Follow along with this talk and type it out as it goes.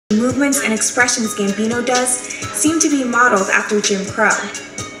movements and expressions Gambino does seem to be modeled after Jim Crow.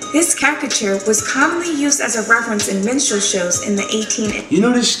 This caricature was commonly used as a reference in minstrel shows in the 1880s. You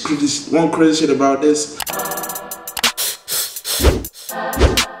know this one crazy shit about this?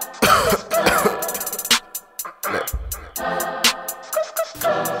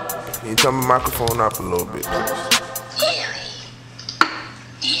 Can you turn my microphone up a little bit, please?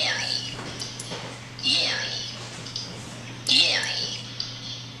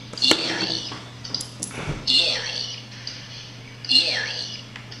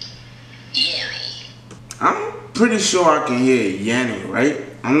 I'm pretty sure I can hear Yanni, right?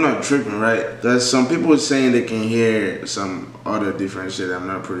 I'm not tripping, right? There's some people saying they can hear some other different shit I'm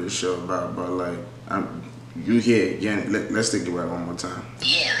not pretty sure about, but like, you hear Yanni. Let's think about it one more time.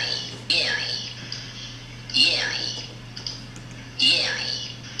 Yeah,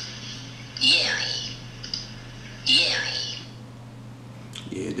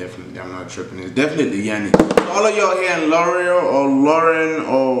 definitely. I'm not tripping. It's definitely Yanni. All of y'all hearing L'Oreal or Lauren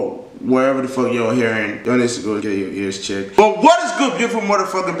or wherever the fuck y'all hearing, y'all need to go get your ears checked. But what is good, beautiful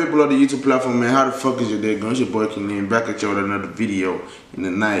motherfucking people on the YouTube platform, man? How the fuck is your day going? It's your boy King, back at y'all with another video in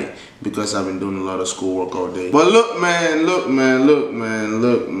the night because I've been doing a lot of schoolwork all day. But look, man.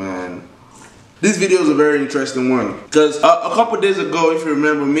 This video is a very interesting one because a couple days ago, if you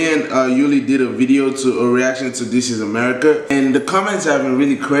remember, me and Yuli did a video a reaction to This Is America, and the comments have been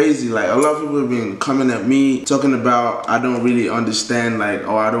really crazy. Like, a lot of people have been coming at me talking about I don't really understand, like,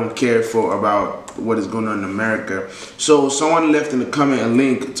 or I don't care about what is going on in America. So someone left in the comment a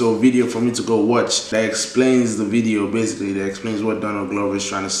link to a video for me to go watch that explains the video, basically that explains what Donald Glover is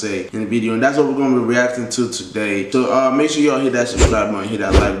trying to say in the video, and that's what we're going to be reacting to today. So make sure y'all hit that subscribe button, hit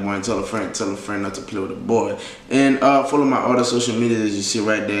that like button, tell a friend not to play with the boy, and follow my other social media as you see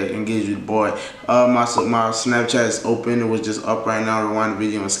right there. Engage with the boy. My Snapchat is open. It was just up right now. Rewind the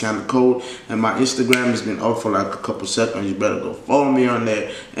video and scan the code, and my Instagram has been up for like a couple seconds. You better go follow me on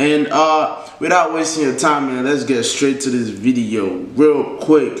there. And without wasting your time, man, let's get straight to this video real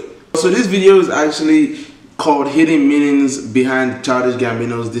quick. So this video is actually called Hidden Meanings Behind Childish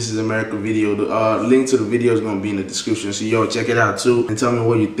Gambino's This Is America video. The link to the video is going to be in the description, so y'all check it out too and tell me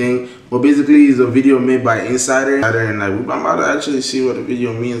what you think. But basically it's a video made by Insider, and like I'm about to actually see what the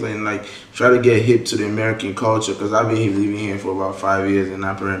video means and like try to get hip to the American culture, because I've been living here for about 5 years and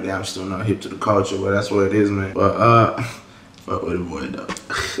apparently I'm still not hip to the culture, but that's what it is, man. But fuck with the boy though.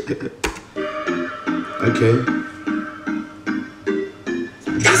 Okay.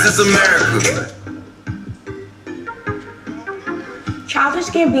 This is America. Childish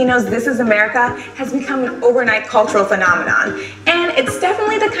Gambino's This Is America has become an overnight cultural phenomenon, and it's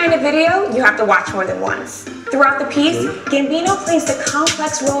definitely the kind of video you have to watch more than once. Throughout the piece, Gambino plays the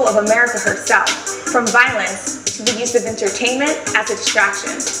complex role of America herself, from violence to the use of entertainment as a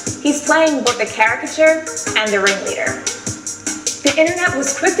distraction. He's playing both the caricature and the ringleader. The internet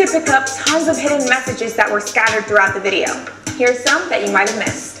was quick to pick up tons of hidden messages that were scattered throughout the video. Here's some that you might have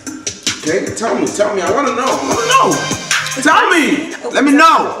missed. Okay, tell me, I wanna know. Tell me! Let me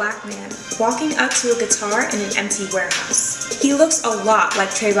know! A black man walking up to a guitar in an empty warehouse. He looks a lot like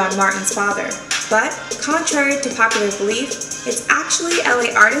Trayvon Martin's father, but contrary to popular belief, it's actually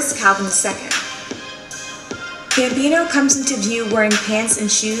LA artist Calvin II. Gambino comes into view wearing pants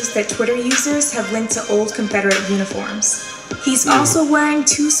and shoes that Twitter users have linked to old Confederate uniforms. He's also wearing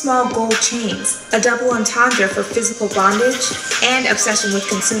 2 small gold chains, a double entendre for physical bondage and obsession with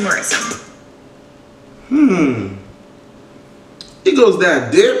consumerism. He goes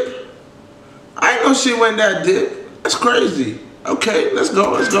that dip. I ain't know she went that dip. That's crazy. Okay, let's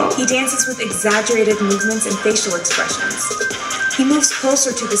go. He dances with exaggerated movements and facial expressions. He moves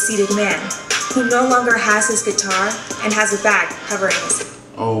closer to the seated man, who no longer has his guitar and has a bag covering his head.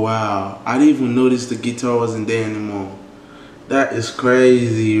 Oh wow, I didn't even notice the guitar wasn't there anymore. That is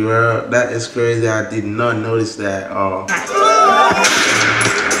crazy, bro. That is crazy. I did not notice that. Oh.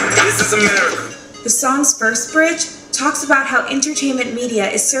 This is America. The song's first bridge talks about how entertainment media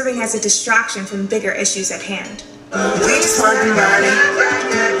is serving as a distraction from bigger issues at hand. We just want to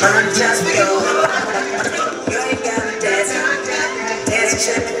burn just for you. You ain't got to dance,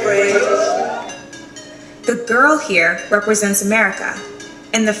 check the bread. The girl here represents America,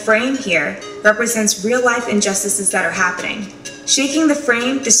 and the frame here represents real-life injustices that are happening. Shaking the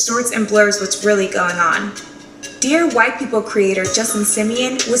frame distorts and blurs what's really going on. Dear White People creator Justin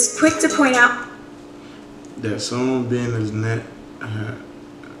Simeon was quick to point out that someone being his net.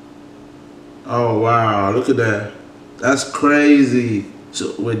 Oh wow, look at that. That's crazy.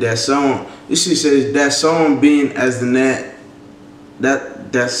 So with that song, you see, says that song being as the net.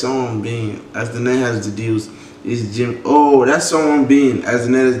 That song being as the net has deduced is Jim. Oh, that's someone being as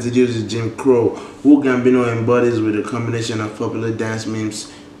the next video is Jim Crow, who Gambino embodies with a combination of popular dance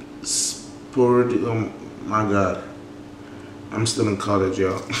memes. Oh my God, I'm still in college,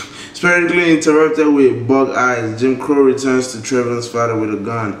 y'all. Sporadically interrupted with bug eyes, Jim Crow returns to Trevon's father with a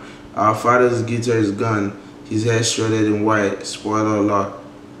gun. Our father's guitar is gone. His hair shredded in white. Spoiler alert.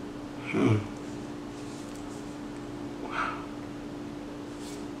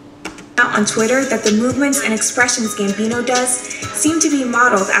 On Twitter that the movements and expressions Gambino does seem to be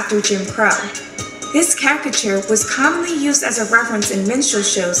modeled after Jim Crow. This caricature was commonly used as a reference in minstrel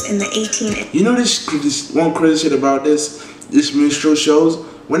shows in the 1880s. You know this one crazy shit about this minstrel shows?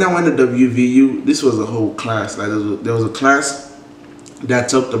 When I went to WVU, this was a whole class. Like there was a class that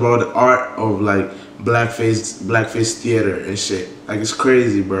talked about the art of like blackface theater and shit. Like it's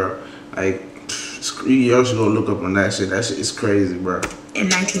crazy, bro. Like you should go look up on that shit. That shit is crazy, bro. In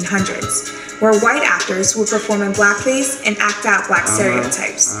 1900s, where white actors would perform in blackface and act out black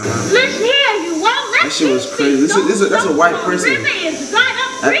stereotypes. Look here, you won't let that shit was crazy. That's a white person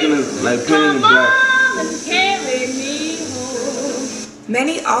acting like painted in black.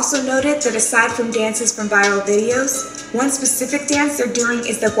 Many also noted that aside from dances from viral videos, one specific dance they're doing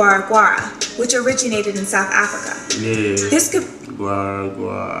is the Gwara Gwara, which originated in South Africa. Yeah. This could Gwara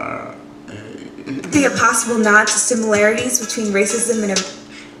Gwara. be a possible nod to similarities between racism and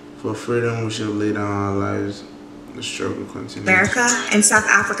For freedom, we should have laid down our lives. The struggle continues. America and South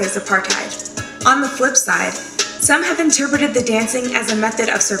Africa's apartheid. On the flip side, some have interpreted the dancing as a method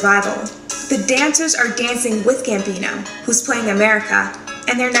of survival. The dancers are dancing with Gambino, who's playing America,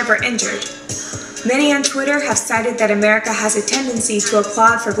 and they're never injured. Many on Twitter have cited that America has a tendency to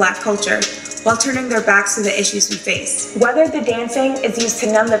applaud for black culture while turning their backs to the issues we face. Whether the dancing is used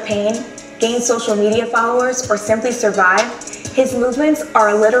to numb the pain, gain social media followers, or simply survive, his movements are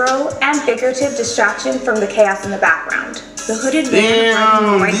a literal and figurative distraction from the chaos in the background. The hooded man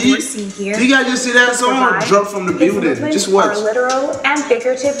riding the white horse seen here. You guys just see that someone dropped from the building. Just watch. Are a literal and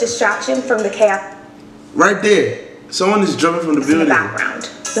figurative distraction from the chaos. Right there. Someone is dropping from the building. In the background.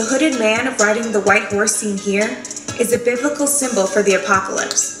 The hooded man riding the white horse seen here is a biblical symbol for the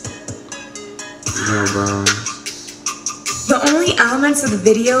apocalypse. No, bro. The only elements of the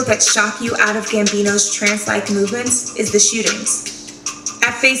video that shock you out of Gambino's trance-like movements is the shootings.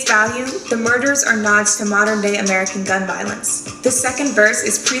 At face value, the murders are nods to modern-day American gun violence. The second verse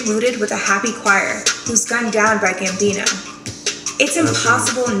is preluded with a happy choir, who's gunned down by Gambino. It's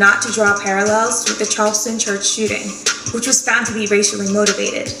impossible not to draw parallels with the Charleston church shooting, which was found to be racially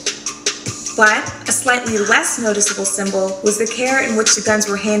motivated. But a slightly less noticeable symbol was the care in which the guns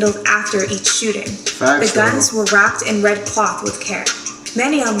were handled after each shooting. The guns were wrapped in red cloth with care.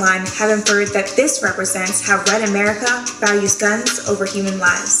 Many online have inferred that this represents how Red America values guns over human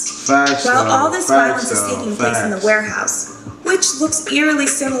lives. While all this violence is taking place in the warehouse, which looks eerily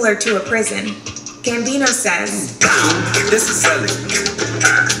similar to a prison, Gambino says, This is selling.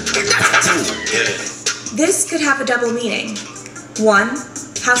 this could have a double meaning. One,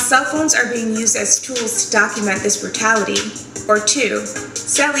 how cell phones are being used as tools to document this brutality. Or two,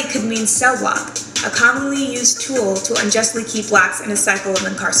 Sally could mean cell block, a commonly used tool to unjustly keep blacks in a cycle of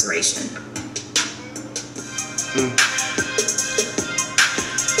incarceration.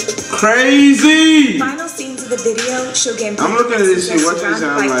 Crazy! Final scenes of the video show Gambino I'm looking at this shit. What you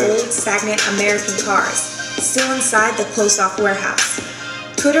sound like? old, stagnant American cars, still inside the closed-off warehouse.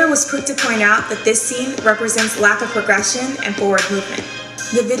 Twitter was quick to point out that this scene represents lack of progression and forward movement.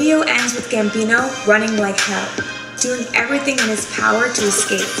 The video ends with Gambino running like hell, doing everything in his power to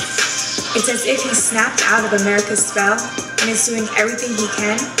escape. It's as if he snapped out of America's spell and is doing everything he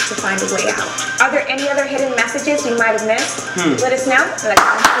can to find a way out. Are there any other hidden messages we might have missed? Let us know in the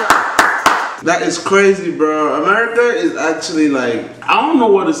comments below. That is crazy, bro. America is actually like, I don't know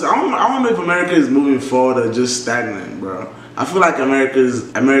what to say. I don't know if America is moving forward or just stagnant, bro. I feel like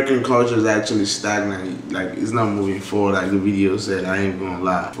American culture is actually stagnant. Like it's not moving forward. Like the video said, I ain't gonna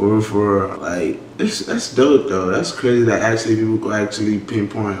lie. For like that's dope though. That's crazy that actually people could actually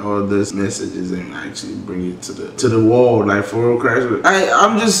pinpoint all these messages and actually bring it to the world. Like for real, crash.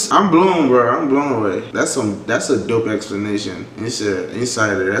 I'm blown, bro. I'm blown away. That's a dope explanation.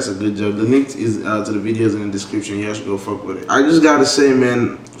 Insider. That's a good job. The link is to the videos in the description. You should go fuck with it. I just gotta say,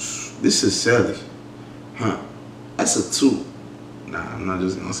 man, this is silly, huh? That's a 2. Nah, I'm not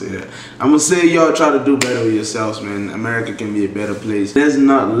just gonna say that. I'm gonna say y'all try to do better with yourselves, man. America can be a better place. Let's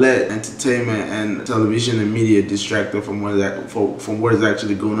not let entertainment and television and media distract us from what is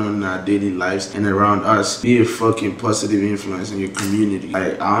actually going on in our daily lives and around us. Be a fucking positive influence in your community.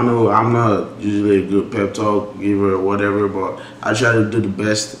 Like, I don't know, I'm not usually a good pep talk giver or whatever, but I try to do the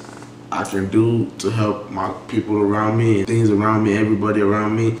best I can do to help my people around me and things around me, everybody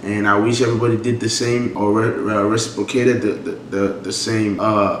around me. And I wish everybody did the same or reciprocated the same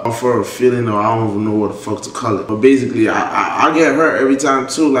offer or feeling, or I don't even know what the fuck to call it. But basically, I get hurt every time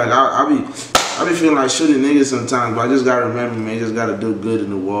too. Like I be feeling like shooting niggas sometimes, but I just gotta remember, man, you just gotta do good in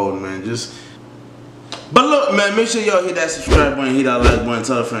the world, man. But look, man, make sure y'all hit that subscribe button, hit that like button,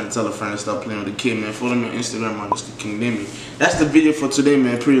 tell a friend, stop playing with the kid, man. Follow me on Instagram on Mr. King Demi. That's the video for today,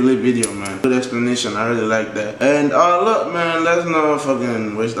 man. Pretty lit video, man. Good explanation, I really like that. And look, man, let's not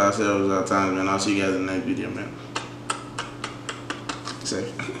fucking waste ourselves our time, man. I'll see you guys in the next video, man.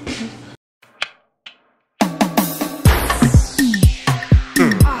 Safe.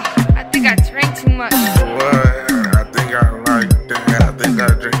 I think I drank too much. What? I think I like that. I think I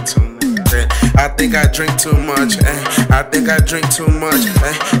drink too much. I think I drink too much. I think I drink too much.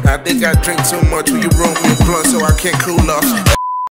 I think I drink too much. Will you roll me a blunt so I can't cool off?